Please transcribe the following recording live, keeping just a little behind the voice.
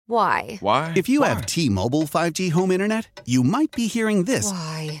Why? Why? If you have T-Mobile 5G home internet, you might be hearing this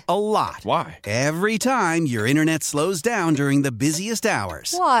Why? a lot. Why? Every time your internet slows down during the busiest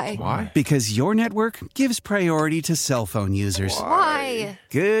hours. Why? Why? Because your network gives priority to cell phone users. Why?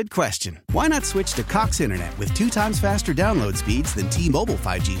 Good question. Why not switch to Cox Internet with 2 times faster download speeds than T-Mobile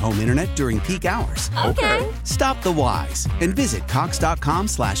 5G home internet during peak hours? Okay. Stop the whys and visit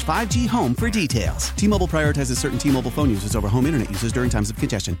cox.com/5G home for details. T-Mobile prioritizes certain T-Mobile phone users over home internet users during times of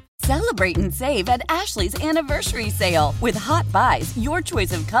congestion. Celebrate and save at Ashley's Anniversary Sale. With Hot Buys, your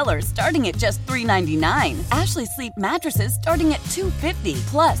choice of colors starting at just $3.99. Ashley Sleep mattresses starting at $2.50.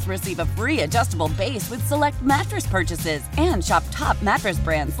 Plus, receive a free adjustable base with select mattress purchases. And shop top mattress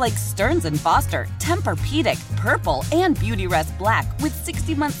brands like Stearns & Foster, Tempur-Pedic, Purple, and Beautyrest Black with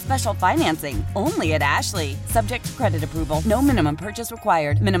 60-month special financing. Only at Ashley. Subject to credit approval. No minimum purchase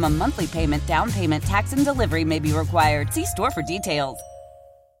required. Minimum monthly payment, down payment, tax, and delivery may be required. See store for details.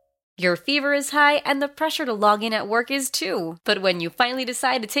 Your fever is high and the pressure to log in at work is too. But when you finally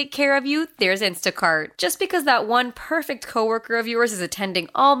decide to take care of you, there's Instacart. Just because that one perfect coworker of yours is attending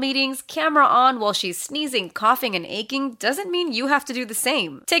all meetings, camera on while she's sneezing, coughing, and aching, doesn't mean you have to do the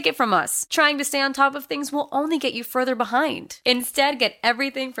same. Take it from us. Trying to stay on top of things will only get you further behind. Instead, get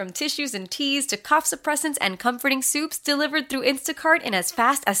everything from tissues and teas to cough suppressants and comforting soups delivered through Instacart in as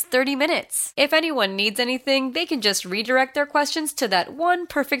fast as 30 minutes. If anyone needs anything, they can just redirect their questions to that one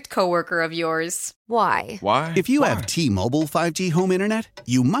perfect coworker of yours. Why? Why? If you have T-Mobile 5G home internet,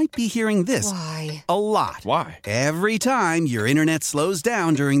 you might be hearing this Why? a lot. Why? Every time your internet slows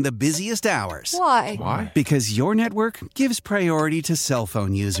down during the busiest hours. Why? Why? Because your network gives priority to cell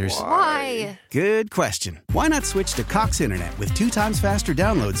phone users. Why? Good question. Why not switch to Cox Internet with 2 times faster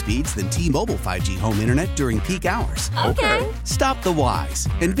download speeds than T-Mobile 5G home internet during peak hours? Okay. Stop the whys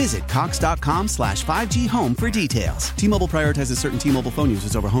and visit cox.com/5G home for details. T-Mobile prioritizes certain T-Mobile phone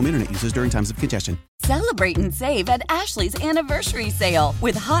users over home internet users during times of congestion. Celebrate and save at Ashley's Anniversary Sale.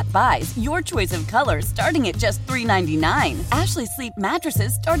 With Hot Buys, your choice of colors starting at just $3.99. Ashley Sleep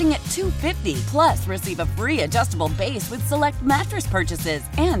mattresses starting at $2.50. Plus, receive a free adjustable base with select mattress purchases.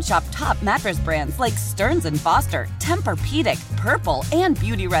 And shop top mattress brands like Stearns & Foster, Tempur-Pedic, Purple, and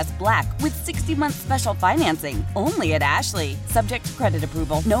Beautyrest Black with 60-month special financing. Only at Ashley. Subject to credit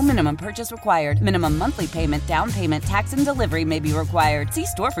approval. No minimum purchase required. Minimum monthly payment, down payment, tax, and delivery may be required. See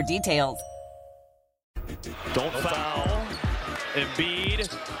store for details. Don't foul. Embiid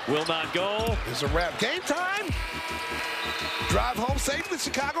will not go. It's a wrap. Game time. Drive home safely.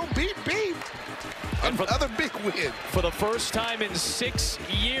 Chicago beat. Another big win. For the first time in 6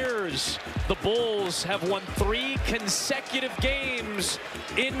 years, the Bulls have won 3 consecutive games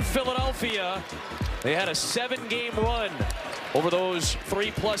in Philadelphia. They had a 7-game run over those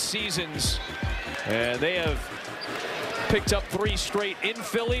 3+ seasons, and they have picked up 3 straight in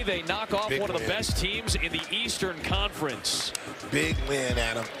Philly. They knock off one of the best teams in the Eastern Conference. Big win,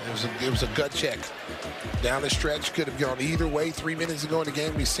 Adam. It was a gut check. Down the stretch, could have gone either way. 3 minutes ago in the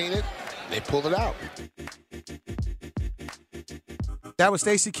game, we've seen it. They pulled it out. That was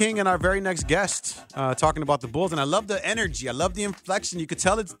Stacey King and our very next guest talking about the Bulls. And I love the energy. I love the inflection. You could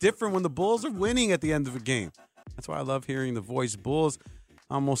tell it's different when the Bulls are winning at the end of a game. That's why I love hearing the voice. Bulls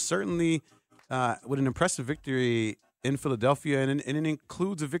almost certainly with an impressive victory in Philadelphia, and it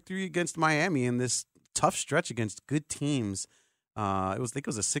includes a victory against Miami in this tough stretch against good teams. I think it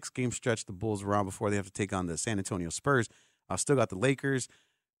was a 6-game stretch the Bulls were on before they have to take on the San Antonio Spurs. Still got the Lakers.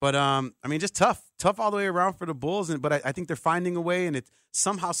 But, just tough all the way around for the Bulls. But I think they're finding a way, and it's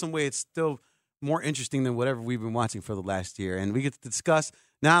somehow, some way, it's still more interesting than whatever we've been watching for the last year. And we get to discuss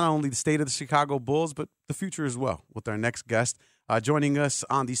not only the state of the Chicago Bulls, but the future as well with our next guest. Joining us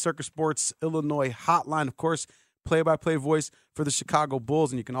on the Circus Sports Illinois hotline, of course, play-by-play voice for the Chicago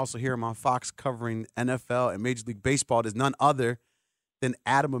Bulls, and you can also hear him on Fox covering NFL and Major League Baseball. It is none other than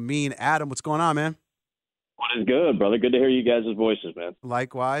Adam Amin. Adam, what's going on, man? What is good, brother? Good to hear you guys' voices, man.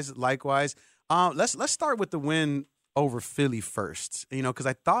 Likewise. Let's start with the win over Philly first. Because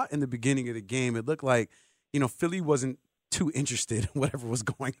I thought in the beginning of the game it looked like, Philly wasn't too interested in whatever was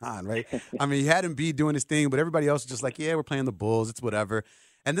going on, right? I mean, he had Embiid doing his thing, but everybody else was just like, yeah, we're playing the Bulls, it's whatever.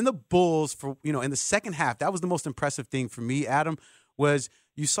 And then the Bulls, in the second half, that was the most impressive thing for me, Adam, was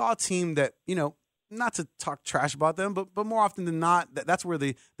you saw a team that, not to talk trash about them, but more often than not, that's where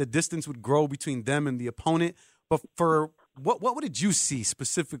the distance would grow between them and the opponent. But for what did you see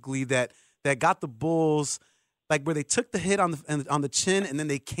specifically that got the Bulls, like where they took the hit on the chin and then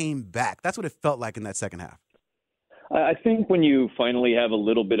they came back? That's what it felt like in that second half. I think when you finally have a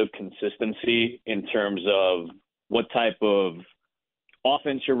little bit of consistency in terms of what type of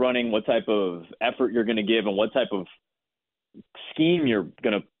offense you're running, what type of effort you're going to give, and what type of scheme you're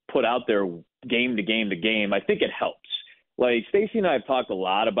going to put out there game to game to game, I think it helps. Like Stacey and I have talked a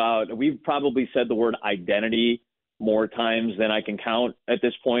lot about, we've probably said the word identity more times than I can count at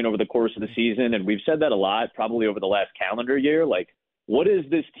this point over the course of the season. And we've said that a lot, probably over the last calendar year. Like, what is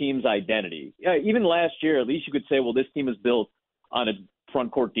this team's identity? Yeah, even last year, at least you could say, well, this team is built on a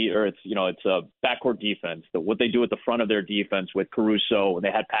front court it's a backcourt defense. What they do at the front of their defense with Caruso, and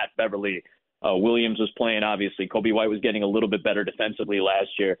they had Pat Beverly. Williams was playing, obviously. Kobe White was getting a little bit better defensively last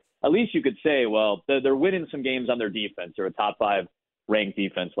year. At least you could say, well, they're winning some games on their defense. They're a top 5 ranked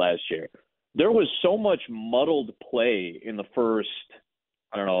defense last year. There was so much muddled play in the first,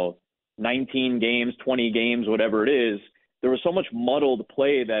 19 games, 20 games, whatever it is. There was so much muddled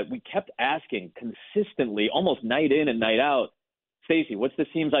play that we kept asking consistently, almost night in and night out, Stacey, what's this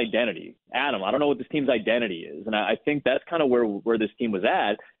team's identity? Adam, I don't know what this team's identity is. And I think that's kind of where this team was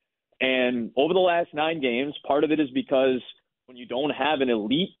at. And over the last 9 games, part of it is because when you don't have an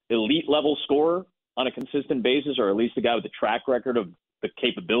elite level scorer on a consistent basis, or at least a guy with a track record of the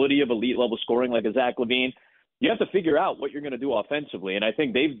capability of elite level scoring like a Zach LaVine, you have to figure out what you're going to do offensively. And I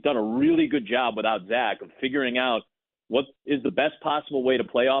think they've done a really good job without Zach of figuring out what is the best possible way to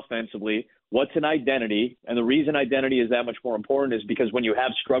play offensively, what's an identity. And the reason identity is that much more important is because when you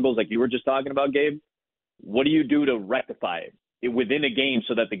have struggles like you were just talking about, Gabe, what do you do to rectify it within a game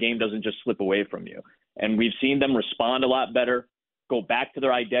so that the game doesn't just slip away from you? And we've seen them respond a lot better, go back to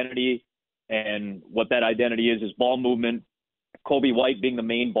their identity. And what that identity is ball movement, Kobe White being the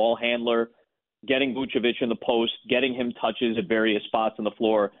main ball handler, getting Vucevic in the post, getting him touches at various spots on the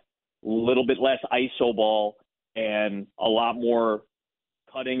floor, a little bit less ISO ball, and a lot more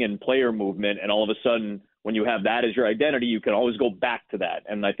cutting and player movement. And all of a sudden, when you have that as your identity, you can always go back to that.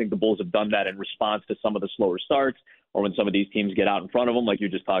 And I think the Bulls have done that in response to some of the slower starts or when some of these teams get out in front of them, like you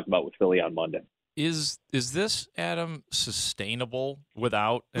just talked about with Philly on Monday. Is this, Adam, sustainable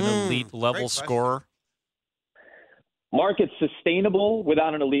without an elite level scorer? Mark, it's sustainable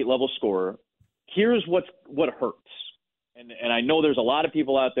without an elite level scorer. Here's what hurts. And I know there's a lot of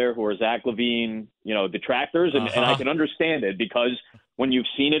people out there who are Zach LaVine, detractors, and I can understand it because when you've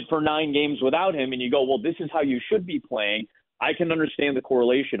seen it for 9 games without him and you go, well, this is how you should be playing, I can understand the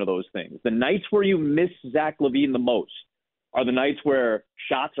correlation of those things. The nights where you miss Zach LaVine the most are the nights where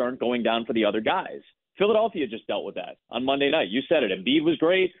shots aren't going down for the other guys. Philadelphia just dealt with that on Monday night. You said it. Embiid was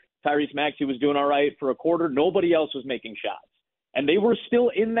great. Tyrese Maxey was doing all right for a quarter. Nobody else was making shots. And they were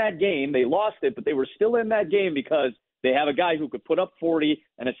still in that game. They lost it, but they were still in that game because they have a guy who could put up 40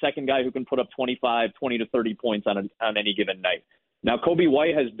 and a second guy who can put up 25, 20 to 30 points on any given night. Now, Kobe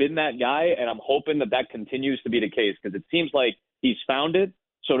White has been that guy, and I'm hoping that continues to be the case because it seems like he's found it.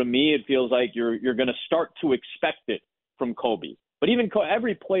 So to me, it feels like you're going to start to expect it from Kobe. But even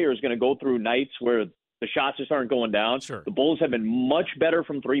every player is going to go through nights where the shots just aren't going down. Sure. The Bulls have been much better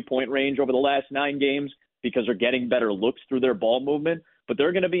from three-point range over the last 9 games because they're getting better looks through their ball movement. But there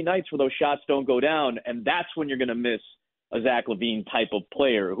are going to be nights where those shots don't go down, and that's when you're going to miss a Zach LaVine type of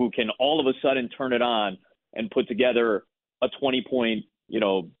player who can all of a sudden turn it on and put together a 20-point,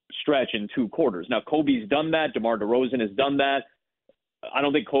 stretch in 2 quarters. Now, Kobe's done that. DeMar DeRozan has done that. I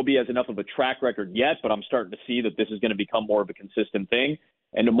don't think Kobe has enough of a track record yet, but I'm starting to see that this is going to become more of a consistent thing.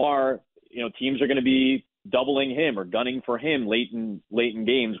 And DeMar, teams are going to be doubling him or gunning for him late in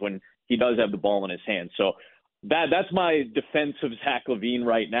games when he does have the ball in his hands. So that's my defense of Zach LaVine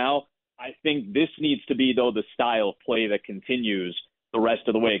right now. I think this needs to be, though, the style of play that continues the rest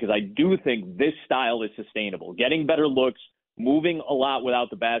of the way, because I do think this style is sustainable. Getting better looks, moving a lot without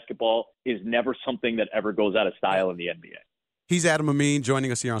the basketball is never something that ever goes out of style in the NBA. He's Adam Amin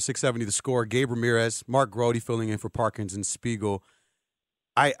joining us here on 670 The Score. Gabe Ramirez, Mark Grody filling in for Parkins and Spiegel.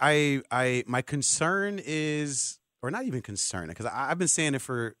 My concern is, or not even concern, because I've been saying it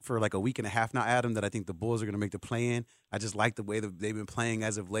for like a week and a half now, Adam, that I think the Bulls are going to make the play-in. I just like the way that they've been playing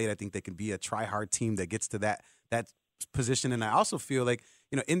as of late. I think they can be a try-hard team that gets to that position. And I also feel like,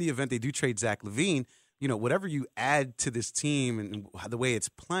 in the event they do trade Zach LaVine, whatever you add to this team and the way it's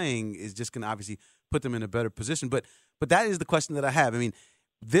playing is just going to obviously put them in a better position. But that is the question that I have. I mean,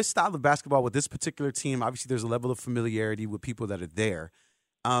 this style of basketball with this particular team, obviously there's a level of familiarity with people that are there.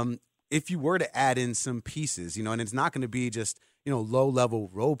 If you were to add in some pieces, and it's not going to be just, low-level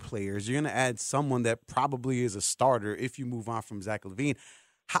role players, you're going to add someone that probably is a starter if you move on from Zach LaVine.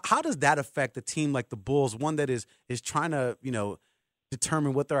 How does that affect a team like the Bulls, one that is trying to,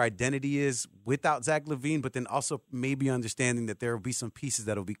 determine what their identity is without Zach LaVine, but then also maybe understanding that there will be some pieces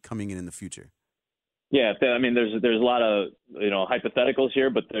that will be coming in the future? Yeah, I mean, there's a lot of hypotheticals here,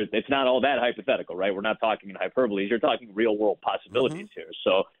 but it's not all that hypothetical, right? We're not talking in hyperboles. You're talking real world possibilities here.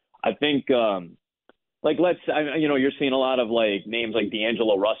 So I think like you're seeing a lot of like names like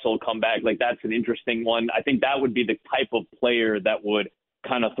D'Angelo Russell come back. Like that's an interesting one. I think that would be the type of player that would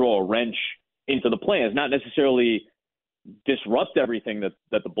kind of throw a wrench into the plans, not necessarily disrupt everything that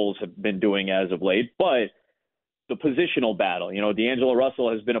the Bulls have been doing as of late, but the positional battle. D'Angelo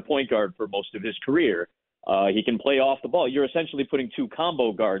Russell has been a point guard for most of his career. He can play off the ball. You're essentially putting two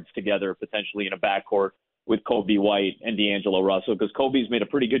combo guards together potentially in a backcourt with Kobe White and D'Angelo Russell, because Kobe's made a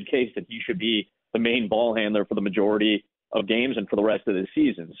pretty good case that he should be the main ball handler for the majority of games and for the rest of the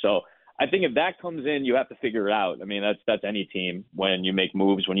season. So I think if that comes in, you have to figure it out. I mean, that's any team when you make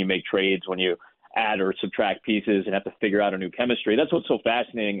moves, when you make trades, when you add or subtract pieces and have to figure out a new chemistry. That's what's so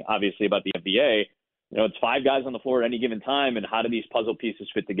fascinating, obviously, about the NBA. It's 5 guys on the floor at any given time, and how do these puzzle pieces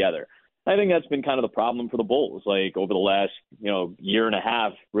fit together? I think that's been kind of the problem for the Bulls, like over the last, year and a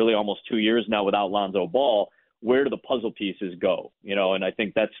half, really almost 2 years now without Lonzo Ball. Where do the puzzle pieces go? And I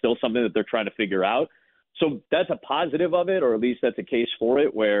think that's still something that they're trying to figure out. So that's a positive of it, or at least that's a case for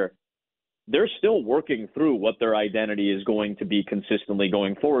it, where they're still working through what their identity is going to be consistently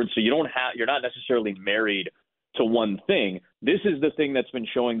going forward. So you're not necessarily married to one thing. This is the thing that's been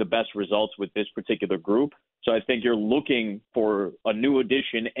showing the best results with this particular group. So I think you're looking for a new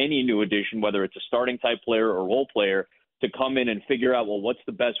addition, any new addition, whether it's a starting type player or role player, to come in and figure out, well, what's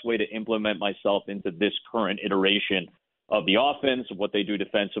the best way to implement myself into this current iteration of the offense, of what they do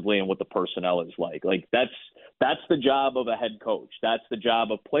defensively, and what the personnel is like. Like that's the job of a head coach. That's the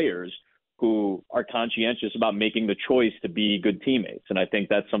job of players who are conscientious about making the choice to be good teammates. And I think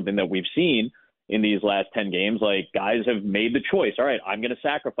that's something that we've seen in these last 10 games. Like, guys have made the choice. All right, I'm going to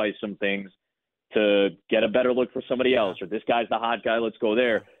sacrifice some things to get a better look for somebody else, or this guy's the hot guy, let's go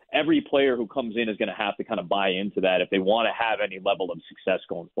there. Every player who comes in is going to have to kind of buy into that if they want to have any level of success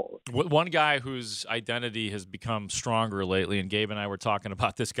going forward. One guy whose identity has become stronger lately, and Gabe and I were talking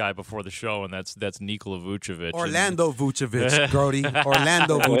about this guy before the show, and that's Nikola Vucevic. Orlando Vucevic, Brody.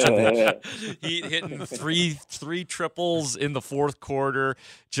 Orlando Vucevic. He hitting three triples in the fourth quarter,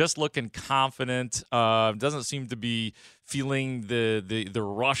 just looking confident. Doesn't seem to be feeling the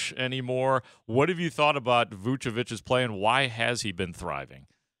rush anymore. What have you thought about Vucevic's play, and why has he been thriving?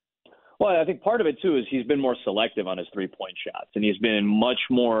 Well, I think part of it, too, is he's been more selective on his three-point shots, and he's been much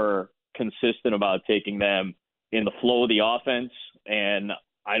more consistent about taking them in the flow of the offense. And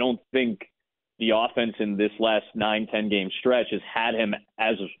I don't think the offense in this last 9-10 game stretch has had him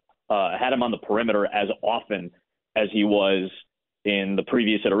on the perimeter as often as he was in the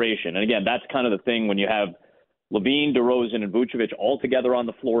previous iteration. And again, that's kind of the thing when you have LaVine, DeRozan, and Vucevic all together on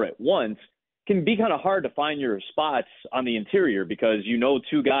the floor at once. Can be kind of hard to find your spots on the interior, because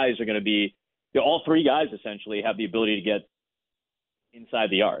two guys are going to be all three guys essentially have the ability to get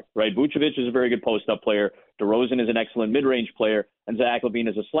inside the arc, right? Vucevic is a very good post-up player. DeRozan is an excellent mid-range player, and Zach LaVine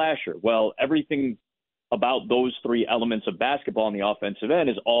is a slasher. Well, everything about those three elements of basketball on the offensive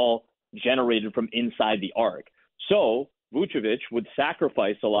end is all generated from inside the arc. So Vucevic would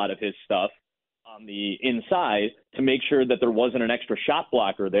sacrifice a lot of his stuff on the inside to make sure that there wasn't an extra shot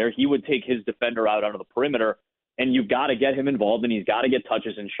blocker there. He would take his defender out onto the perimeter, and you've got to get him involved, and he's got to get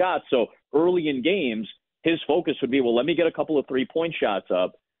touches and shots. So early in games, his focus would be, well, let me get a couple of three-point shots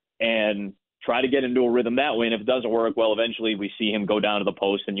up and try to get into a rhythm that way. And if it doesn't work, well, eventually we see him go down to the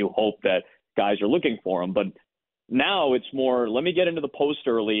post, and you hope that guys are looking for him. But now it's more, let me get into the post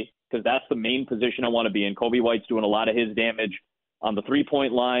early, because that's the main position I want to be in. Kobe White's doing a lot of his damage on the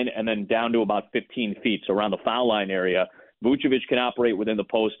three-point line and then down to about 15 feet, so around the foul line area. Vucevic can operate within the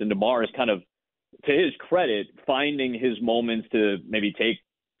post, and DeMar is kind of, to his credit, finding his moments to maybe take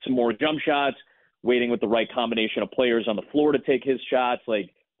some more jump shots, waiting with the right combination of players on the floor to take his shots. Like,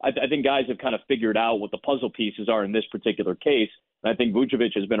 I think guys have kind of figured out what the puzzle pieces are in this particular case, and I think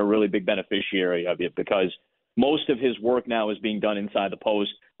Vucevic has been a really big beneficiary of it, because most of his work now is being done inside the post.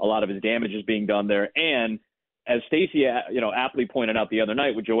 A lot of his damage is being done there, and as Stacey, aptly pointed out the other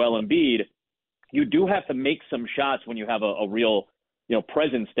night with Joel Embiid, you do have to make some shots when you have a real,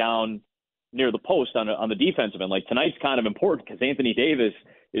 presence down near the post on the defensive end. Like tonight's kind of important because Anthony Davis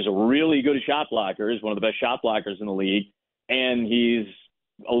is a really good shot blocker, is one of the best shot blockers in the league, and he's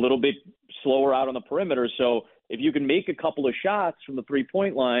a little bit slower out on the perimeter. So if you can make a couple of shots from the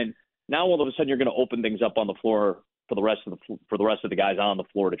three-point line, now all of a sudden you're going to open things up on the floor for the rest of the guys on the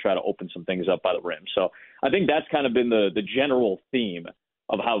floor to try to open some things up by the rim. So I think that's kind of been the general theme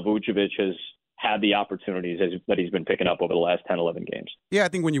of how Vucevic has had the opportunities that he's been picking up over the last 10, 11 games. Yeah, I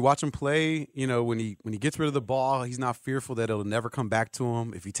think when you watch him play, when he gets rid of the ball, he's not fearful that it'll never come back to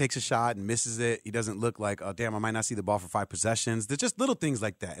him. If he takes a shot and misses it, he doesn't look like, oh, damn, I might not see the ball for 5 possessions. There's just little things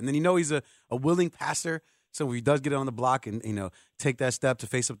like that. And then he's a willing passer. So when he does get it on the block and take that step to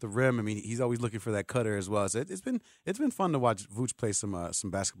face up the rim, I mean, he's always looking for that cutter as well. So it's been fun to watch Vooch play some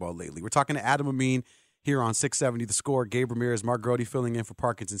basketball lately. We're talking to Adam Amin here on 670 The Score. Gabe Ramirez, Mark Grody filling in for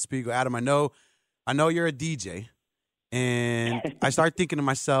Parkinson Spiegel. Adam, I know you're a DJ, and I started thinking to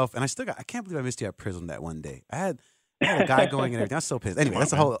myself, and I can't believe I missed you at Prism that one day. I had a guy going and everything. I was so pissed. Anyway,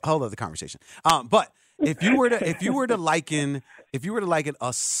 that's a whole other conversation. But if you were to liken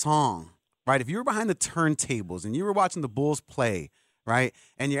a song, right? If you were behind the turntables and you were watching the Bulls play, right,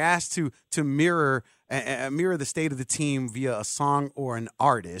 and you're asked to mirror the state of the team via a song or an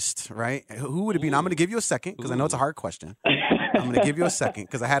artist, right? Who would it be? And I'm going to give you a second because I know it's a hard question. I'm going to give you a second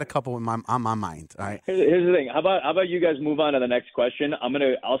because I had a couple on my mind. All right. Here's the thing. How about you guys move on to the next question?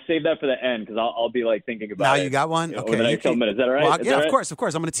 I'll save that for the end because I'll be like thinking about it. Now you got one. Okay. Over the next couple minutes. Is that all right? Well, yeah, of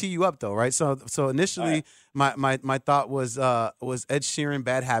course. I'm going to tee you up though, right? So initially, right. my thought was Ed Sheeran,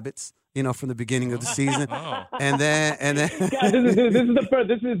 Bad Habits. From the beginning of the season, and then God,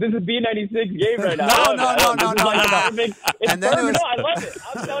 this is B96 game right now. No. And then I love it.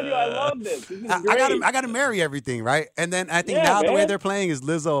 I'm telling you, I love this. This is great. I got to marry everything, right? And then I think the way they're playing is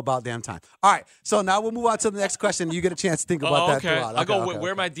Lizzo about damn time. All right, so now we'll move on to the next question. You get a chance to think about that throughout. I'll go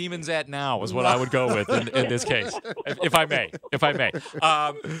where my demons at now is what I would go with in this case, if I may.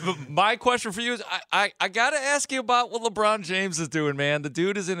 My question for you is, I got to ask you about what LeBron James is doing, man. The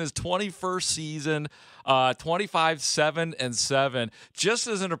dude is in his 21st season, 25-7-7. Just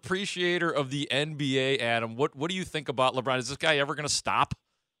as an appreciator of the NBA, Adam, what do you think about LeBron? Is this guy ever going to stop?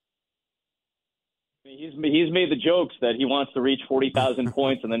 He's made the jokes that he wants to reach 40,000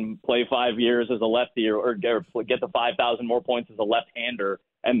 points and then play 5 years as a lefty or get the 5,000 more points as a left-hander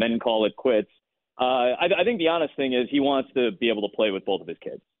and then call it quits. I think the honest thing is he wants to be able to play with both of his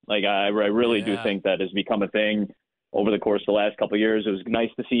kids. Like I really do think that has become a thing over the course of the last couple of years. It was nice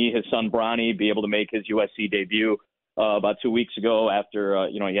to see his son Bronny be able to make his USC debut about 2 weeks ago after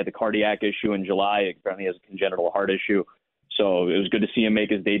he had the cardiac issue in July. Apparently he has a congenital heart issue. So it was good to see him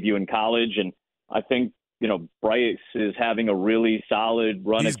make his debut in college. And I think, Bryce is having a really solid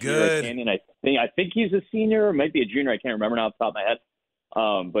run at Canyon. I think he's a senior, or might be a junior. I can't remember now off the top of my head.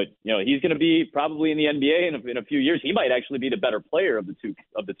 But he's going to be probably in the NBA in a few years. He might actually be the better player of the two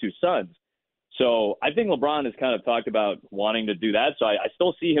sons. So I think LeBron has kind of talked about wanting to do that. So I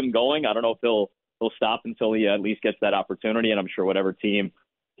still see him going. I don't know if he'll stop until he at least gets that opportunity. And I'm sure whatever team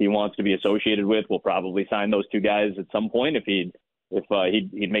he wants to be associated with will probably sign those two guys at some point if he'd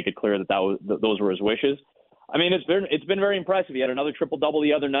make it clear that those were his wishes. I mean, it's been very impressive. He had another triple-double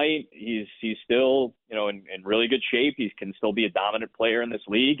the other night. He's still in really good shape. He can still be a dominant player in this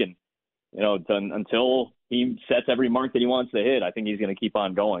league, and until he sets every mark that he wants to hit, I think he's going to keep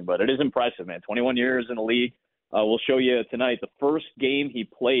on going. But it is impressive, man. 21 years in the league. We'll show you tonight the first game he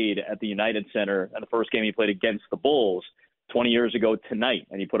played at the United Center and the first game he played against the Bulls 20 years ago tonight,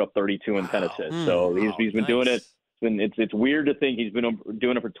 and he put up 32 and 10 assists. So he's been doing it. It's weird to think he's been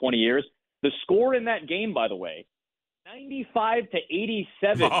doing it for 20 years. The score in that game, by the way,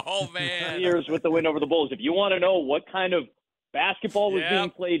 95-87. Oh, man. 20 years with the win over the Bulls. If you want to know what kind of basketball was being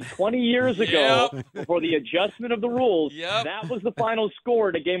played 20 years ago before the adjustment of the rules, that was the final score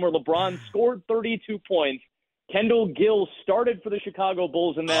in a game where LeBron scored 32 points. Kendall Gill started for the Chicago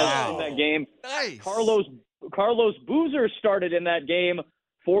Bulls in that game. Nice. Carlos Boozer started in that game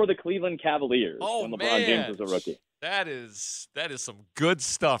for the Cleveland Cavaliers when LeBron James was a rookie. That is some good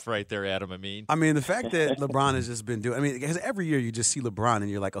stuff right there, Adam. I mean, the fact that LeBron has just been doing. Because every year you just see LeBron and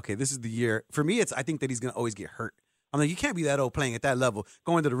you're like, okay, this is the year. For me, I think that he's going to always get hurt. I'm like, you can't be that old playing at that level,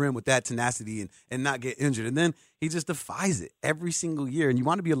 going to the rim with that tenacity and not get injured. And then he just defies it every single year. And you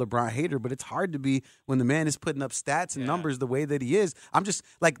want to be a LeBron hater, but it's hard to be when the man is putting up stats and numbers the way that he is. I'm just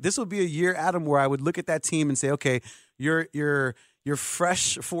like, this will be a year, Adam, where I would look at that team and say, okay, you're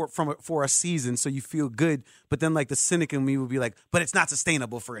fresh for a season, so you feel good. But then, like, the cynic in me would be like, but it's not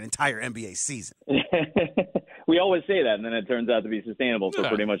sustainable for an entire NBA season. We always say that, and then it turns out to be sustainable for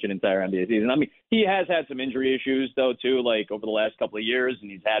pretty much an entire NBA season. I mean, he has had some injury issues, though, too, like over the last couple of years,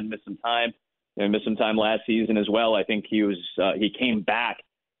 and he's had missed some time. Missed some time last season as well. I think he came back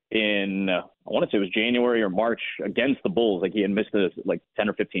in, I want to say it was January or March against the Bulls. Like, he had missed 10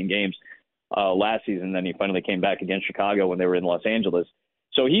 or 15 games last season. Then he finally came back against Chicago when they were in Los Angeles.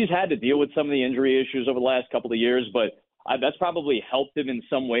 So he's had to deal with some of the injury issues over the last couple of years, but that's probably helped him in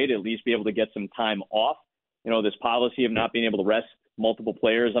some way to at least be able to get some time off. This policy of not being able to rest multiple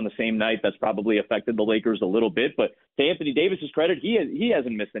players on the same night, that's probably affected the Lakers a little bit. But to Anthony Davis's credit, he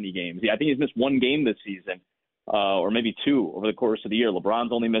hasn't missed any games. I think he's missed one game this season, or maybe two over the course of the year.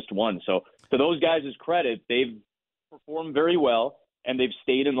 LeBron's only missed one. So to those guys' credit, they've performed very well. and they've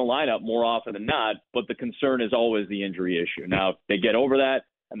stayed in the lineup more often than not, but the concern is always the injury issue. Now, if they get over that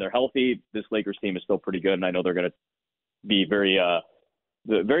and they're healthy, this Lakers team is still pretty good, and I know they're going to be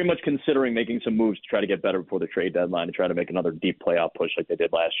very much considering making some moves to try to get better before the trade deadline to try to make another deep playoff push like they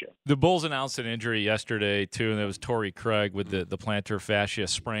did last year. The Bulls announced an injury yesterday, too, and it was Torrey Craig with the plantar fascia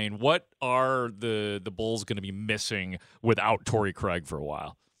sprain. What are the Bulls going to be missing without Torrey Craig for a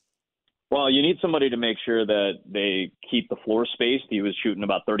while? Well, you need somebody to make sure that they keep the floor spaced. He was shooting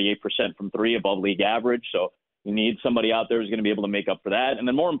about 38% from three, above league average. So you need somebody out there who's going to be able to make up for that. And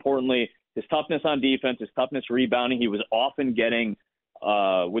then more importantly, his toughness on defense, his toughness rebounding. He was often getting,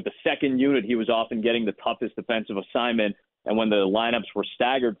 with the second unit, he was often getting the toughest defensive assignment. And when the lineups were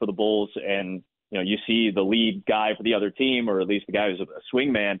staggered for the Bulls and, you see the lead guy for the other team, or at least the guy who's a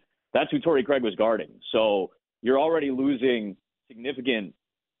swing man, that's who Torrey Craig was guarding. So you're already losing significant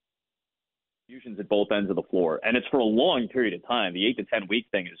at both ends of the floor, and it's for a long period of time. The 8 to 10 week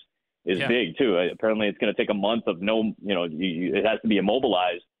thing is big too. Apparently, it's going to take a month of it has to be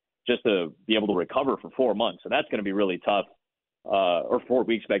immobilized just to be able to recover for 4 months. So that's going to be really tough, or 4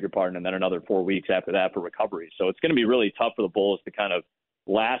 weeks, beg your pardon, and then another 4 weeks after that for recovery. So it's going to be really tough for the Bulls to kind of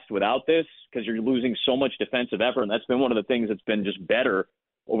last without this, because you're losing so much defensive effort, and that's been one of the things that's been just better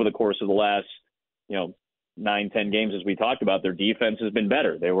over the course of the last 9-10 games, as we talked about. Their defense has been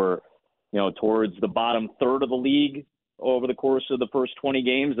better. They were towards the bottom third of the league over the course of the first 20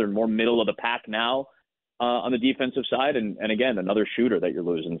 games. They're more middle of the pack now on the defensive side. And again, another shooter that you're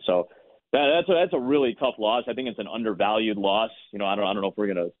losing. So that's a really tough loss. I think it's an undervalued loss. I don't know if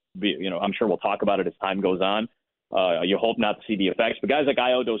we're going to be, I'm sure we'll talk about it as time goes on. You hope not to see the effects, but guys like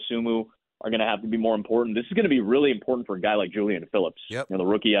Ayo Dosunmu are going to have to be more important. This is going to be really important for a guy like Julian Phillips, the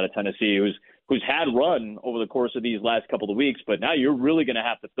rookie out of Tennessee, who's had run over the course of these last couple of weeks, but now you're really going to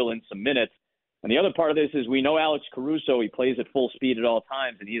have to fill in some minutes. And the other part of this is we know Alex Caruso, he plays at full speed at all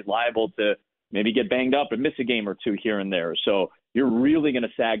times, and he's liable to maybe get banged up and miss a game or two here and there. So you're really going to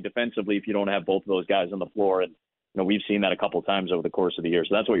sag defensively if you don't have both of those guys on the floor. And we've seen that a couple of times over the course of the year.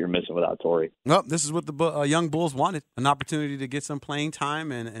 So that's what you're missing without Torrey. Well, this is what the young Bulls wanted, an opportunity to get some playing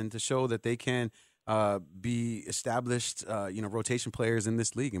time and to show that they can be established, rotation players in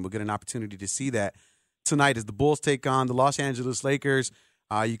this league. And we'll get an opportunity to see that tonight as the Bulls take on the Los Angeles Lakers.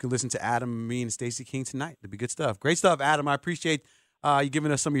 You can listen to Adam, Amin, and Stacey King tonight. It'll be good stuff. Great stuff, Adam. I appreciate you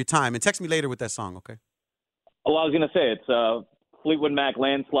giving us some of your time. And text me later with that song, okay? Well, I was going to say, it's Fleetwood Mac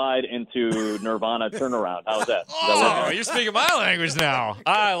landslide into Nirvana turnaround. How's that? You're speaking my language now.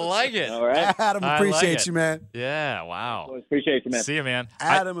 I like it. All right. Adam, appreciate you, man. Yeah, wow. Always appreciate you, man. See you, man.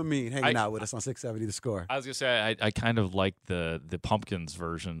 Adam Amin hanging out with us on 670 The Score. I was going to say, I kind of like the Pumpkins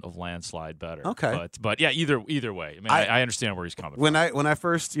version of Landslide better. Okay. But yeah, either way. I mean, I understand where he's coming from. When I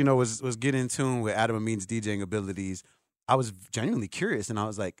first, was getting in tune with Adam Amin's DJing abilities, I was genuinely curious, and I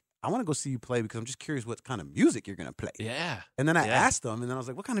was like, I want to go see you play because I'm just curious what kind of music you're going to play. Yeah. And then I asked him, and then I was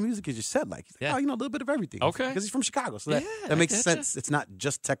like, what kind of music is your set like? He's like, a little bit of everything. Okay. Because he's from Chicago. So that makes sense. It's not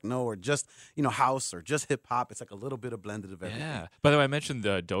just techno or just, house or just hip hop. It's like a little bit of blended of everything. Yeah. By the way, I mentioned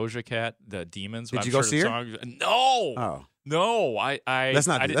the Doja Cat, the Demons. Did you go see her? No. Oh. No.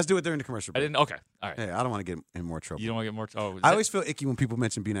 Let's do it during the commercial break. I didn't. Okay. All right. Yeah, I don't want to get in more trouble. You don't want to get more trouble? I always feel icky when people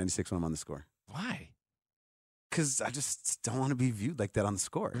mention B96 when I'm on The Score. Why? Because I just don't want to be viewed like that on The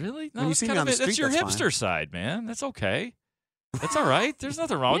Score. Really? No, when you see me on the street, that's your that's hipster side, man. That's okay. That's all right. There's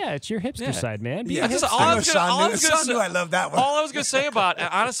nothing wrong. Yeah, it's your hipster side, man. Yeah, I love that one. All I was going to say about,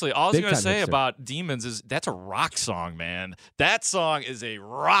 honestly, all I was going to say about Demons is that's a rock song, man. That song is a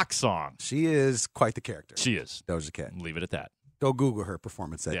rock song. She is quite the character. She is. Doja Cat. Leave it at that. Go Google her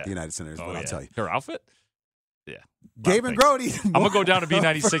performance at the United Center is what I'll tell you. Her outfit? Yeah. Gabe and Grody. I'm going to go down to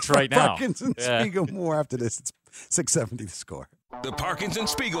B96 right now. Parkins and Spiegel more after this. It's 670 The Score. The Parkins and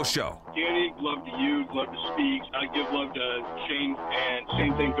Spiegel Show. Danny, love to you, love to speak. I give love to Shane, and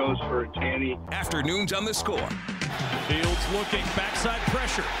same thing goes for Danny. Afternoons on The Score. Fields looking, backside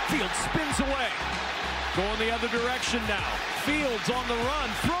pressure. Fields spins away. Going the other direction now. Fields on the run,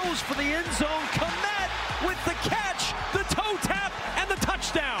 throws for the end zone. Komet with the catch, the toe tap, and the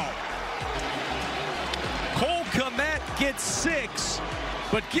touchdown. Cole Komet gets 6,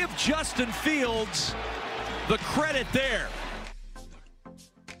 but give Justin Fields the credit there.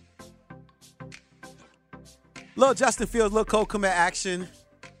 Little Justin Fields, little Cole Komet action.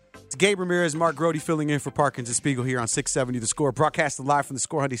 It's Gabe Ramirez, Mark Grody filling in for Parkins and Spiegel here on 670 The Score. Broadcasted live from the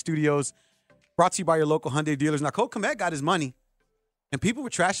Score Hyundai Studios. Brought to you by your local Hyundai dealers. Now, Cole Komet got his money. And people were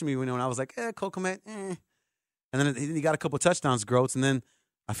trashing me when I was like, Cole Komet, And then he got a couple touchdowns, Groats. And then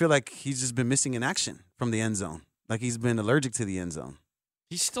I feel like he's just been missing in action from the end zone. Like he's been allergic to the end zone.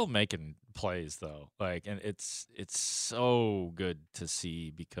 He's still making plays though, and it's so good to see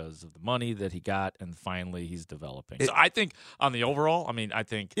because of the money that he got, and finally he's developing. So I think on the overall, I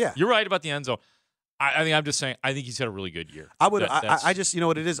think you're right about the end zone. I think I'm just saying I think he's had a really good year. I would. I just, you know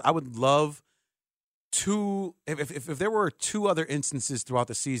what it is. I would love to if there were 2 other instances throughout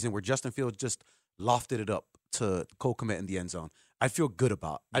the season where Justin Fields just lofted it up to Cole Kmet in the end zone. I'd feel good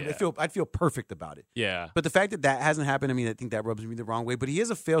about. I'd feel perfect about it. Yeah. But the fact that hasn't happened, I think that rubs me the wrong way. But he is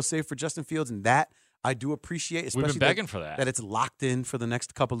a fail-safe for Justin Fields, and that I do appreciate. Especially we've been begging for that. That it's locked in for the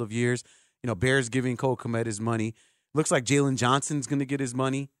next couple of years. Bears giving Cole Kmet his money. Looks like Jalen Johnson's going to get his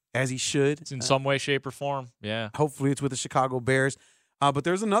money, as he should. It's in some way, shape, or form. Yeah. Hopefully it's with the Chicago Bears. But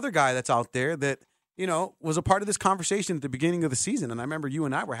there's another guy that's out there that, was a part of this conversation at the beginning of the season. And I remember you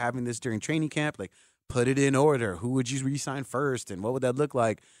and I were having this during training camp, like, put it in order. Who would you re-sign first, and what would that look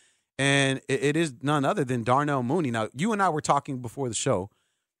like? And it is none other than Darnell Mooney. Now, you and I were talking before the show,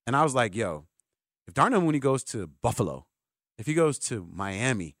 and I was like, yo, if Darnell Mooney goes to Buffalo, if he goes to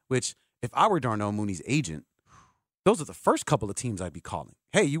Miami, which if I were Darnell Mooney's agent, those are the first couple of teams I'd be calling.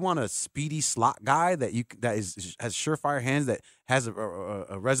 Hey, you want a speedy slot guy that has surefire hands, that has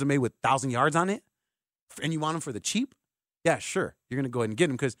a resume with 1,000 yards on it, and you want him for the cheap? Yeah, sure. You're going to go ahead and get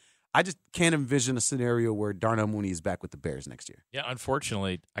him, because I just can't envision a scenario where Darnell Mooney is back with the Bears next year. Yeah,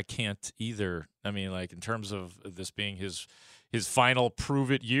 unfortunately, I can't either. In terms of this being his final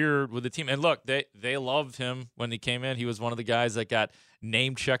prove-it year with the team. And look, they loved him when he came in. He was one of the guys that got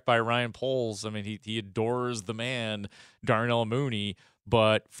name-checked by Ryan Poles. He adores the man, Darnell Mooney.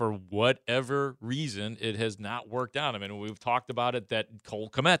 But for whatever reason, it has not worked out. We've talked about it, that Cole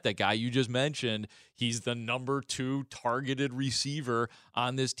Kmet, that guy you just mentioned, he's the number 2 targeted receiver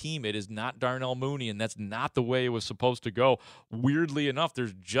on this team. It is not Darnell Mooney, and that's not the way it was supposed to go. Weirdly enough,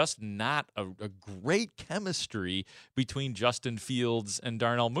 there's just not a great chemistry between Justin Fields and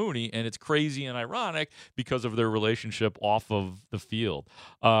Darnell Mooney, and it's crazy and ironic because of their relationship off of the field.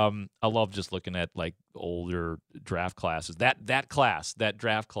 I love just looking at, older draft classes. That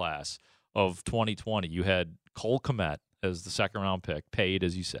draft class of 2020, you had Cole Kmet as the second-round pick, paid,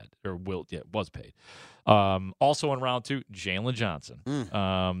 as you said, was paid. Also in round 2, Jalen Johnson.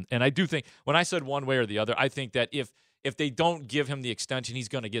 And I do think, when I said one way or the other, I think that if they don't give him the extension, he's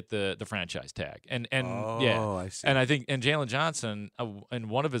going to get the franchise tag. I see. And I think, and Jalen Johnson, in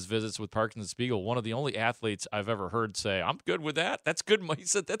one of his visits with Parkinson Spiegel, one of the only athletes I've ever heard say, I'm good with that. That's good money. He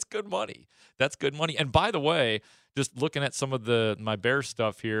said, that's good money. That's good money. And by the way, just looking at some of my Bears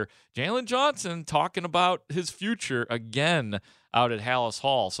stuff here, Jalen Johnson talking about his future again out at Hallis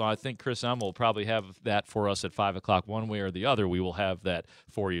Hall. So I think Chris M will probably have that for us at 5 o'clock one way or the other. We will have that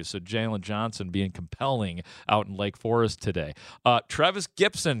for you. So Jalen Johnson being compelling out in Lake Forest today. Travis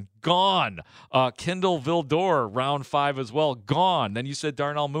Gibson, gone. Kendall Vildor, round 5 as well, gone. Then you said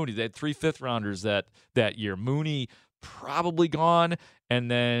Darnell Mooney. They had 3 fifth-rounders that year. Mooney probably gone. And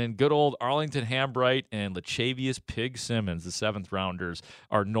then good old Arlington Hambright and Lachavius Pig Simmons, the 7th-rounders,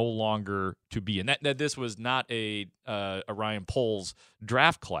 are no longer to be. And that this was not a Ryan Poles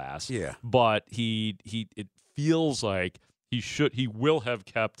draft class. Yeah. But it feels like he will have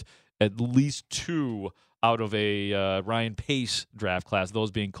kept at least 2 out of a Ryan Pace draft class, those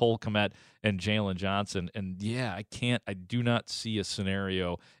being Cole Kmet and Jalen Johnson. And yeah, I do not see a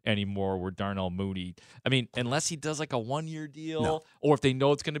scenario anymore where Darnell Mooney, unless he does like a 1-year deal, or if they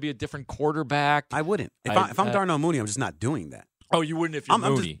know it's going to be a different quarterback. I wouldn't. If I'm Darnell Mooney, I'm just not doing that. Oh, you wouldn't if you're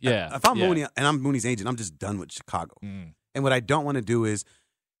Mooney. If I'm Mooney and I'm Mooney's agent, I'm just done with Chicago. And what I don't want to do is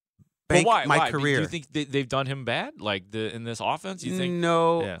bank my career. Do you think they've done him bad, in this offense? You think?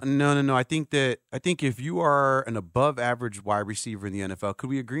 No. I think if you are an above-average wide receiver in the NFL, could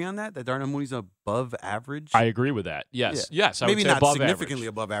we agree on that Darnell Mooney's above average? I agree with that. Yes, yes. I Maybe would say not above significantly average.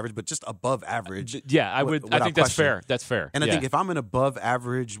 above average, but just above average. Yeah, I would. I think that's fair. That's fair. And I think if I'm an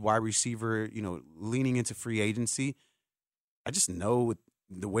above-average wide receiver, leaning into free agency, I just know with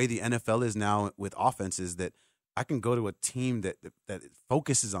the way the NFL is now with offenses that I can go to a team that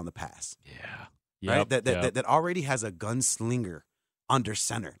focuses on the pass. Yeah. Right? That already has a gunslinger under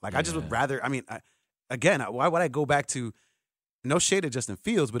center. I just would rather, why would I go back to, no shade at Justin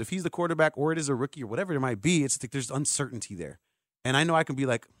Fields, but if he's the quarterback or it is a rookie or whatever it might be, it's like there's uncertainty there. And I know I can be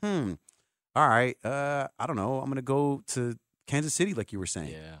like, all right, I don't know, I'm going to go to Kansas City like you were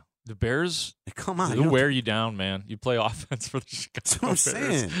saying. Yeah. The Bears, come on, they'll wear you down, man. You play offense for the Chicago Bears. That's what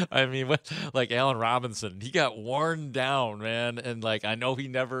I'm saying. Like Allen Robinson, he got worn down, man. And I know he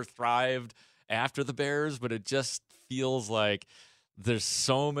never thrived after the Bears, but it just feels like there's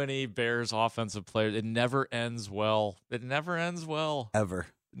so many Bears offensive players. It never ends well. Ever.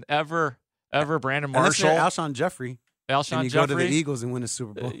 Brandon Marshall. Alshon Jeffrey. Alshon and you Jeffrey. go to the Eagles and win a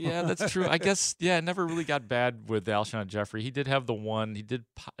Super Bowl. Yeah, that's true. I guess, it never really got bad with Alshon Jeffrey. He did have the one. He did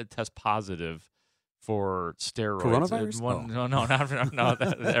test positive for steroids. Coronavirus? No,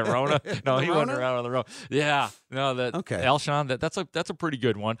 that Rona. No, he went around on the road. Yeah, no, Okay. Alshon. That's a pretty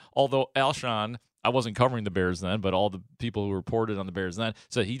good one. Although Alshon, I wasn't covering the Bears then, but all the people who reported on the Bears then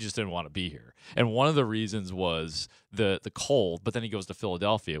said he just didn't want to be here. And one of the reasons was the cold. But then he goes to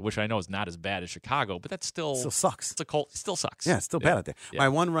Philadelphia, which I know is not as bad as Chicago, but that still sucks. It's a cold. It still sucks. Yeah, it's still bad out there. Yeah. My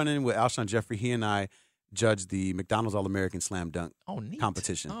one run-in with Alshon Jeffrey, he and I judged the McDonald's All-American Slam Dunk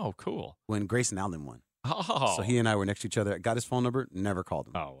competition. Oh, cool. When Grayson Allen won. Oh. So he and I were next to each other. Got his phone number, never called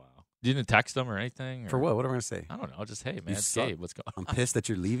him. Oh, wow. You didn't text him or anything? For what? What am I going to say? I don't know. Just, hey, man, You it's suck. Gabe. What's going on? I'm pissed that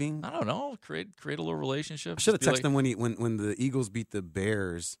you're leaving. I don't know. Create a little relationship. I should have Just be texted him when the Eagles beat the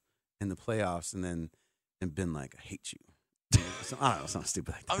Bears in the playoffs and been like, I hate you. I don't know, something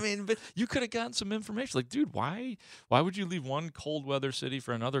stupid like that. I mean, but you could have gotten some information. Like, dude, why would you leave one cold weather city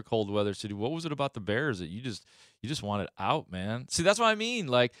for another cold weather city? What was it about the Bears that you just wanted out, man? See, that's what I mean.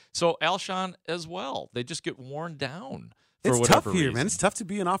 Like, so Alshon as well. They just get worn down. For It's tough whatever here, reason. man. It's tough to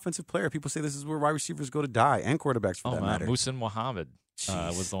be an offensive player. People say this is where wide receivers go to die, and quarterbacks for that matter. Muhsin Muhammad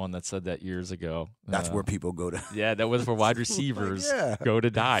was the one that said that years ago. That's where people go to. Yeah, that was for wide receivers go to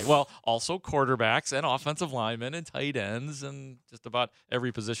die. Well, also quarterbacks and offensive linemen and tight ends and just about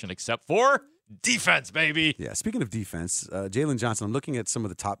every position except for defense, baby. Yeah, speaking of defense, Jalen Johnson, I'm looking at some of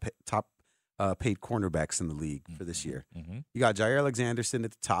the top paid cornerbacks in the league for this year. Mm-hmm. You got Jair Alexander sitting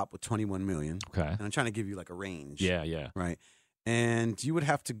at the top with $21 million. Okay. And I'm trying to give you like a range. Yeah. Right. And you would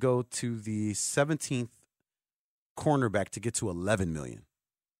have to go to the 17th cornerback to get to $11 million.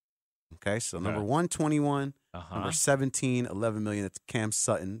 Okay, so number 1, 21. Number 17, $11 million. That's Cam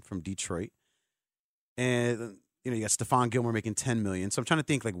Sutton from Detroit. And, you got Stephon Gilmore making $10 million. So I'm trying to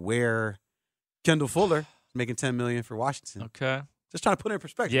think like where Kendall Fuller is making $10 million for Washington. Okay. Just trying to put it in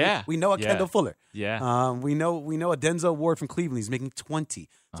perspective. Yeah. We know a Kendall Fuller. Yeah. We know a Denzel Ward from Cleveland. He's making 20.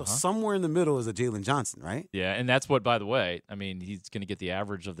 So somewhere in the middle is a Jalen Johnson, right? Yeah, and that's what, by the way, I mean, he's going to get the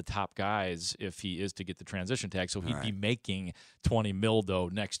average of the top guys if he is to get the transition tag. So he'd be making $20 million, though,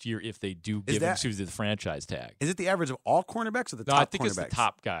 next year if they do give him the franchise tag. Is it the average of all cornerbacks or the top cornerbacks? No, I think it's the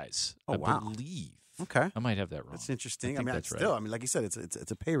top guys. Oh, I believe. Okay. I might have that wrong. That's interesting. That's still, right. I mean, like you said,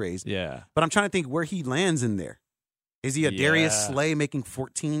 it's a pay raise. Yeah. But I'm trying to think where he lands in there. Is he a Darius Slay making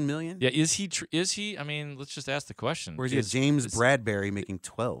 $14 million? Yeah, is he? I mean, let's just ask the question. Or is he a James Bradbury making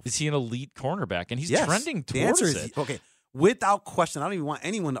 12? Is he an elite cornerback? And he's trending towards the answer it. is okay. Without question, I don't even want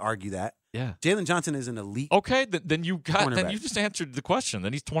anyone to argue that. Yeah, Jalen Johnson is an elite. Okay, then you just answered the question.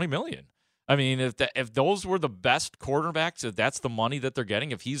 Then he's $20 million. I mean, if those were the best quarterbacks, if that's the money that they're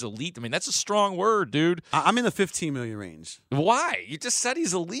getting, if he's elite, I mean, that's a strong word, dude. I'm in the $15 million range. Why? You just said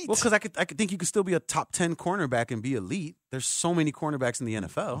he's elite. Well, because I could think you could still be a top 10 cornerback and be elite. There's so many cornerbacks in the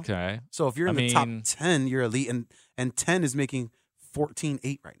NFL. Okay. So if you're in the top 10, you're elite, and 10 is making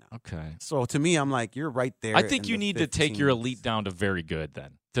 14-8 right now. Okay. So to me, I'm like, you're right there. I think you need to take your elite down to very good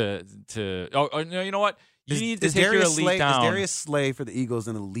then. No, you know what? You need to take your elite down. Is Darius Slay for the Eagles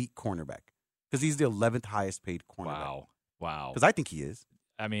an elite cornerback? Because he's the 11th highest paid cornerback. Wow. Because I think he is.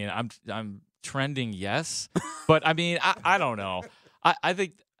 I mean, I'm trending yes, but I mean, I don't know. I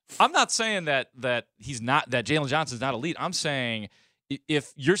think I'm not saying that he's not, that Jalen Johnson's not elite. I'm saying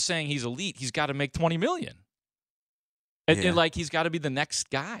if you're saying he's elite, he's got to make $20 million. And like he's got to be the next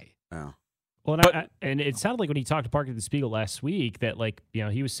guy. Oh. Well, and it sounded like when he talked to Parker the Spiegel last week that, like,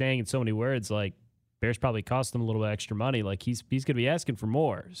 he was saying in so many words, like, Bears probably cost him a little extra money. Like, he's going to be asking for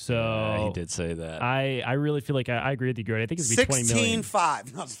more. So yeah, he did say that. I really feel like I agree with you, Greg. I think it's going to be $20 million.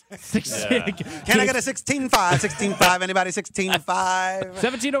 16-5. No, 16. Can I get a 16-5? 16-5. Anybody 16-5?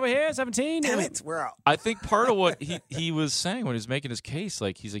 17 over here. 17. Damn it. We're out. I think part of what he was saying when he was making his case,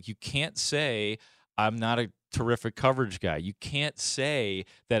 like, he's like, you can't say I'm not a terrific coverage guy. You can't say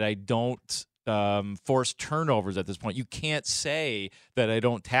that I don't force turnovers at this point. You can't say that I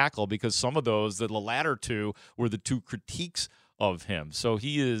don't tackle, because some of those, the latter two, were the two critiques of him. So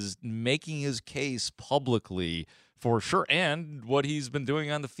he is making his case publicly for sure, and what he's been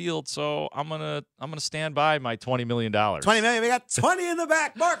doing on the field. So I'm gonna stand by my $20 million. $20 million. We got 20 in the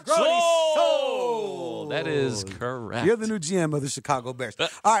back. Mark Grody. So that is correct. You're the new GM of the Chicago Bears.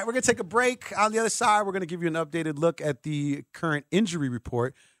 All right, we're gonna take a break. On the other side, we're gonna give you an updated look at the current injury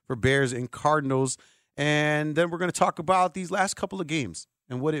report for Bears and Cardinals. And then we're going to talk about these last couple of games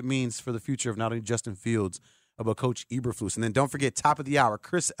and what it means for the future of not only Justin Fields, but Coach Eberflus. And then don't forget, top of the hour,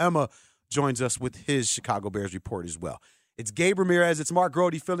 Chris Emma joins us with his Chicago Bears report as well. It's Gabe Ramirez. It's Mark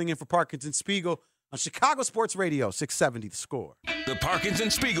Grody filling in for Parkinson Spiegel on Chicago Sports Radio, 670 The Score. The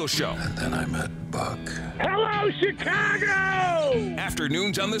Parkinson Spiegel Show. And then I met Buck. Hello, Chicago!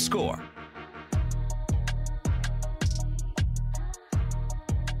 Afternoons on The Score.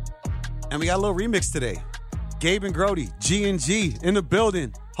 And we got a little remix today. Gabe and Grody, G&G in the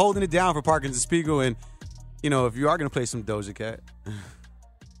building, holding it down for Parkinson Spiegel. And, you know, if you are going to play some Doja Cat,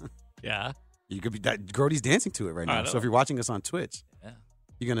 yeah, you could be. Grody's dancing to it right now. So if you're watching us on Twitch,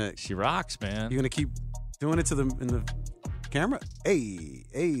 you're gonna. She rocks, man. You're gonna keep doing it in the camera.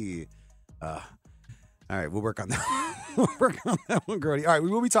 Hey. All right, we'll work on that. We'll work on that one, Grody. All right,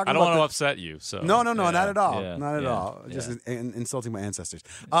 we will be talking. I don't want to upset you. So no, not at all. Yeah, not at all. Just insulting my ancestors.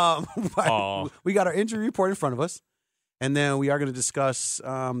 We got our injury report in front of us, and then we are going to discuss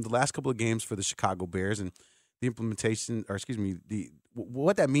the last couple of games for the Chicago Bears and the implementation, or excuse me,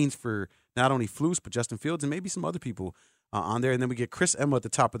 what that means for not only Flus but Justin Fields and maybe some other people on there. And then we get Chris Emma at the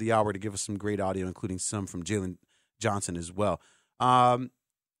top of the hour to give us some great audio, including some from Jalen Johnson as well.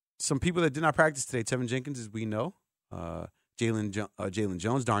 Some people that did not practice today: Tevin Jenkins, as we know, Jalen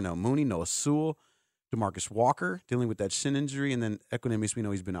Jones, Darnell Mooney, Noah Sewell, DeMarcus Walker dealing with that shin injury, and then Equanimeous, we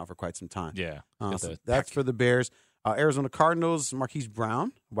know he's been out for quite some time. Yeah, so that's for the Bears. Arizona Cardinals, Marquise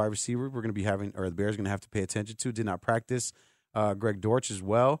Brown, wide receiver, we're going to be having, or the Bears are going to have to pay attention to. Did not practice. Greg Dortch as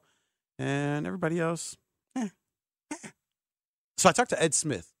well, and everybody else. So I talked to Ed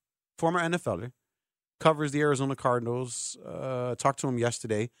Smith, former NFLer, covers the Arizona Cardinals. Talked to him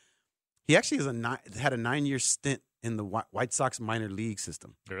yesterday. He actually had a 9-year stint in the White Sox minor league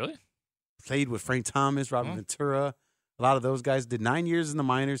system. Really? Played with Frank Thomas, Robin Ventura. A lot of those guys did 9 years in the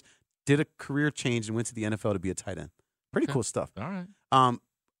minors, did a career change, and went to the NFL to be a tight end. Pretty cool stuff. All right.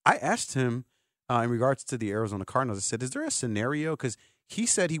 I asked him in regards to the Arizona Cardinals, I said, is there a scenario? Because he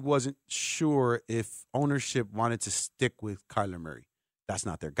said he wasn't sure if ownership wanted to stick with Kyler Murray. That's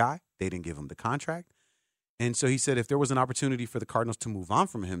not their guy. They didn't give him the contract. And so he said if there was an opportunity for the Cardinals to move on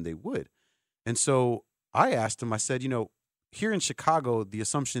from him, they would. And so I asked him, I said, here in Chicago, the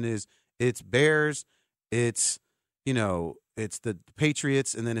assumption is it's Bears, it's the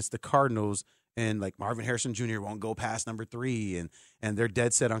Patriots, and then it's the Cardinals. And like Marvin Harrison Jr. won't go past number 3, and they're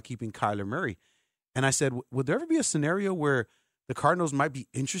dead set on keeping Kyler Murray. And I said, would there ever be a scenario where the Cardinals might be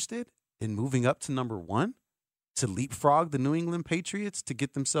interested in moving up to number 1 to leapfrog the New England Patriots to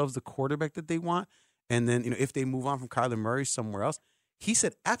get themselves the quarterback that they want? And then, if they move on from Kyler Murray somewhere else, he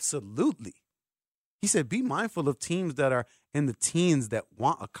said, absolutely. He said, be mindful of teams that are in the teens that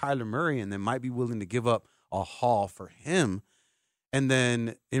want a Kyler Murray and then might be willing to give up a haul for him. And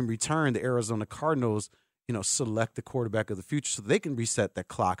then in return, the Arizona Cardinals, select the quarterback of the future so they can reset that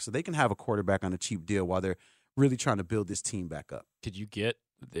clock, so they can have a quarterback on a cheap deal while they're really trying to build this team back up. Could you get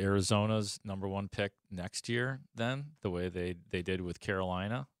Arizona's number 1 pick next year then, the way they did with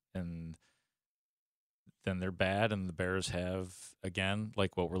Carolina? And then they're bad, and the Bears have, again,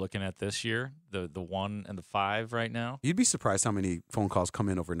 like what we're looking at this year, the 1 and the 5 right now. You'd be surprised how many phone calls come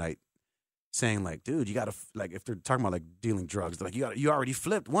in overnight saying, like, dude, you got to, like, if they're talking about, like, dealing drugs, they're like, you already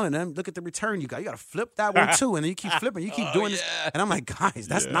flipped one of them. Look at the return you got. You got to flip that one, too. And then you keep flipping. You keep doing this. And I'm like, guys,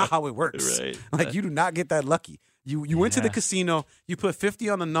 that's not how it works. Right. Like, you do not get that lucky. You went to the casino, you put 50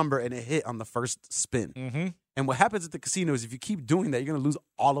 on the number, and it hit on the first spin. Mm-hmm. And what happens at the casino is if you keep doing that, you're going to lose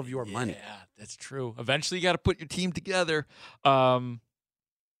all of your money. Yeah, that's true. Eventually, you got to put your team together.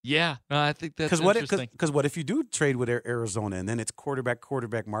 Yeah, no, I think that's interesting. Because what if you do trade with Arizona and then it's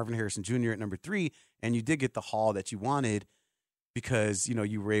quarterback Marvin Harrison Jr. at number 3, and you did get the haul that you wanted because,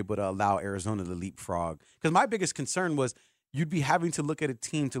 you were able to allow Arizona to leapfrog. Because my biggest concern was you'd be having to look at a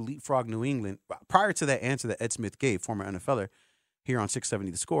team to leapfrog New England. Prior to that answer that Ed Smith gave, former NFLer, here on 670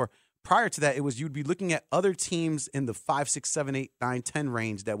 The Score, prior to that, it was you'd be looking at other teams in the 5, 6, 7, 8, 9, 10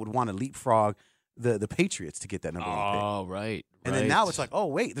 range that would want to leapfrog the Patriots to get that number 1 pick. Oh, right. And then now it's like, oh,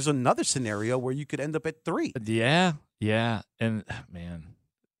 wait, there's another scenario where you could end up at 3. Yeah. And, man,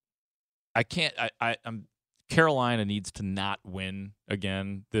 I can't – Carolina needs to not win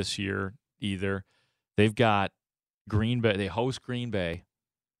again this year either. They've got Green Bay. They host Green Bay.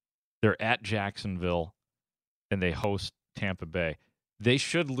 They're at Jacksonville, and they host Tampa Bay. They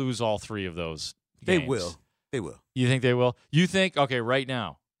should lose all 3 of those games. They will. You think they will? You think, okay, right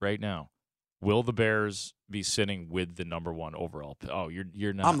now, will the Bears be sitting with the number 1 overall? Oh,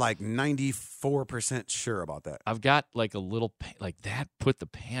 you're not. I'm like 94% sure about that. I've got like a little that put the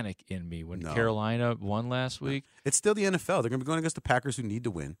panic in me when Carolina won last week. It's still the NFL. They're going to be going against the Packers who need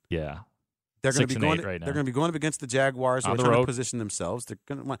to win. Yeah. They're going to be going. Right now. They're going to be going up against the Jaguars who on are the trying road to position themselves. They're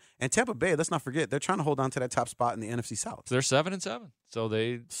going to want, and Tampa Bay. Let's not forget they're trying to hold on to that top spot in the NFC South. They're 7-7, so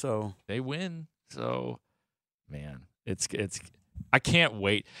they win. So man, it's I can't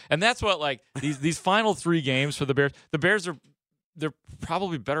wait. And that's what, like, these final 3 games for the Bears. The Bears they're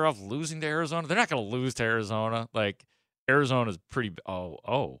probably better off losing to Arizona. They're not going to lose to Arizona. Like, Arizona's pretty.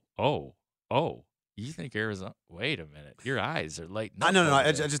 Oh. You think Arizona? Wait a minute. Your eyes are lighting up. No.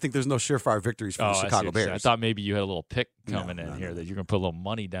 I just think there's no surefire victories for the Chicago Bears. I thought maybe you had a little pick coming in here that you're going to put a little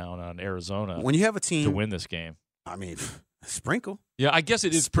money down on Arizona when you have a team to win this game. I mean, sprinkle. Yeah, I guess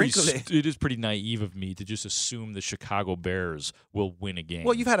it is Sprinkle pretty naive of me to just assume the Chicago Bears will win a game.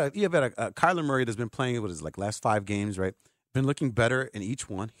 Well, you've had a Kyler Murray that's been playing last 5 games, right? Been looking better in each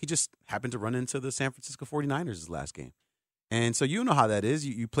one. He just happened to run into the San Francisco 49ers his last game. And so you know how that is.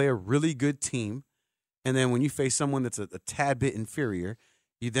 You play a really good team, and then when you face someone that's a tad bit inferior,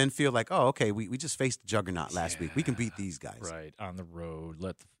 you then feel like, oh, okay, we just faced the juggernaut last week. We can beat these guys. Right, on the road.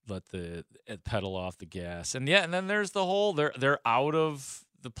 Let the pedal off the gas. And then there's the whole they're out of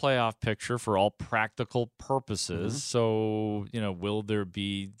the playoff picture for all practical purposes. Mm-hmm. So, will there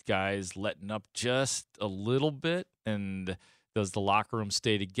be guys letting up just a little bit? And does the locker room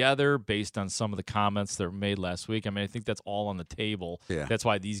stay together based on some of the comments that were made last week? I mean, I think that's all on the table. Yeah. That's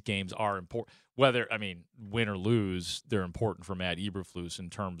why these games are important. Win or lose, they're important for Matt Eberflus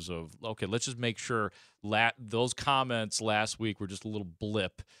in terms of, okay, let's just make sure those comments last week were just a little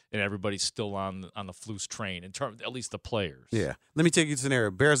blip and everybody's still on the Flus train, in terms, at least the players. Yeah. Let me take you to a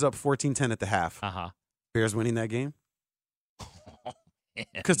scenario. Bears up 14-10 at the half. Uh-huh. Bears winning that game?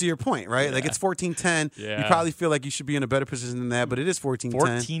 Because to your point, right? Yeah. Like, it's 14-10. Yeah. You probably feel like you should be in a better position than that, but it is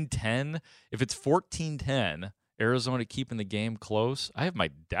 14-10. 14-10? If it's 14-10, Arizona keeping the game close, I have my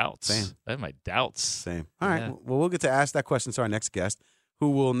doubts. Same. All right. Well, we'll get to ask that question to our next guest,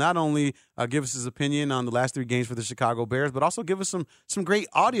 who will not only give us his opinion on the last 3 games for the Chicago Bears, but also give us some great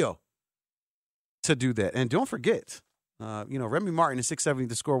audio to do that. And don't forget, Remy Martin and 670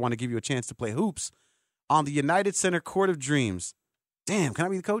 The Score want to give you a chance to play hoops on the United Center Court of Dreams. Damn, can I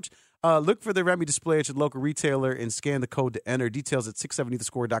be the coach? Look for the Remy display at your local retailer and scan the code to enter. Details at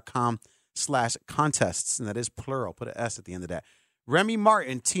 670thescore.com/contests, and that is plural. Put an S at the end of that. Remy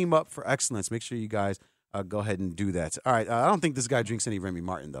Martin, team up for excellence. Make sure you guys go ahead and do that. All right, I don't think this guy drinks any Remy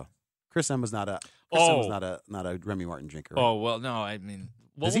Martin though. Chris Emma's not a Remy Martin drinker. Right? Oh well, no, I mean,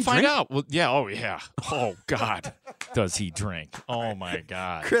 we'll find drink? out. Well, yeah. Oh yeah. Oh God, does he drink? Oh my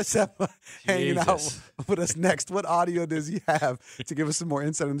God. Chris Emma hanging out Jesus. with us next. What audio does he have to give us some more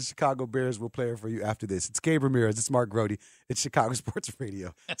insight on the Chicago Bears? We'll play it for you after this. It's Gabe Ramirez. It's Mark Grody. It's Chicago Sports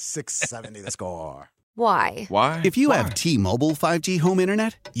Radio 670 The Score. Why? If you have T-Mobile 5G home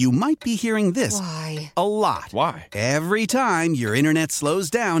internet, you might be hearing this Why? a lot. Why? Every time your internet slows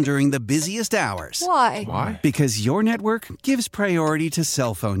down during the busiest hours. Why? Because your network gives priority to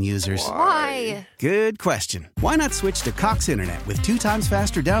cell phone users. Why? Good question. Why not switch to Cox Internet with 2 times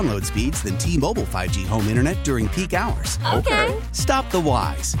faster download speeds than T-Mobile 5G home internet during peak hours? Okay. Stop the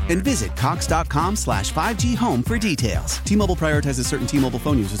whys and visit cox.com/5G home for details. T-Mobile prioritizes certain T-Mobile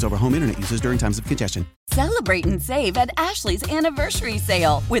phone users over home internet users during times of congestion. Celebrate and save at Ashley's Anniversary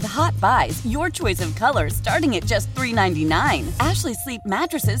Sale. With Hot Buys, your choice of colors starting at just $3.99. Ashley Sleep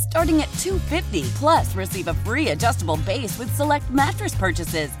mattresses starting at $2.50. Plus, receive a free adjustable base with select mattress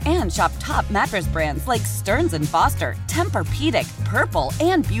purchases. And shop top mattress brands like Stearns & Foster, Tempur-Pedic, Purple,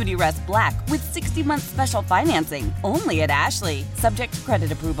 and Beautyrest Black with 60-month special financing. Only at Ashley. Subject to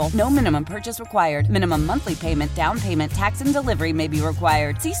credit approval. No minimum purchase required. Minimum monthly payment, down payment, tax, and delivery may be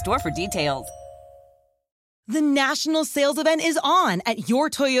required. See store for details. The national sales event is on at your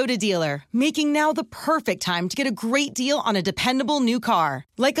Toyota dealer, making now the perfect time to get a great deal on a dependable new car.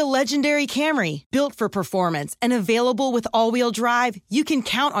 Like a legendary Camry, built for performance and available with all-wheel drive, you can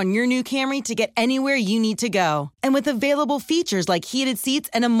count on your new Camry to get anywhere you need to go. And with available features like heated seats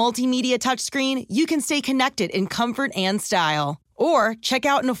and a multimedia touchscreen, you can stay connected in comfort and style. Or check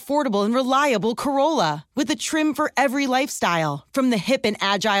out an affordable and reliable Corolla with a trim for every lifestyle, from the hip and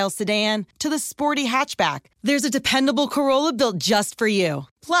agile sedan to the sporty hatchback. There's a dependable Corolla built just for you.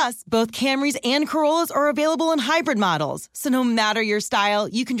 Plus, both Camrys and Corollas are available in hybrid models, so no matter your style,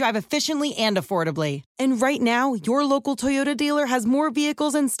 you can drive efficiently and affordably. And right now, your local Toyota dealer has more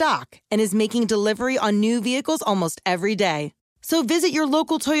vehicles in stock and is making delivery on new vehicles almost every day. So visit your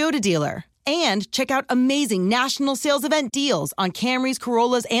local Toyota dealer. And check out amazing national sales event deals on Camrys,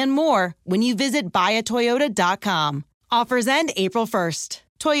 Corollas, and more when you visit buyatoyota.com. Offers end April 1st.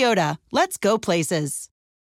 Toyota, let's go places.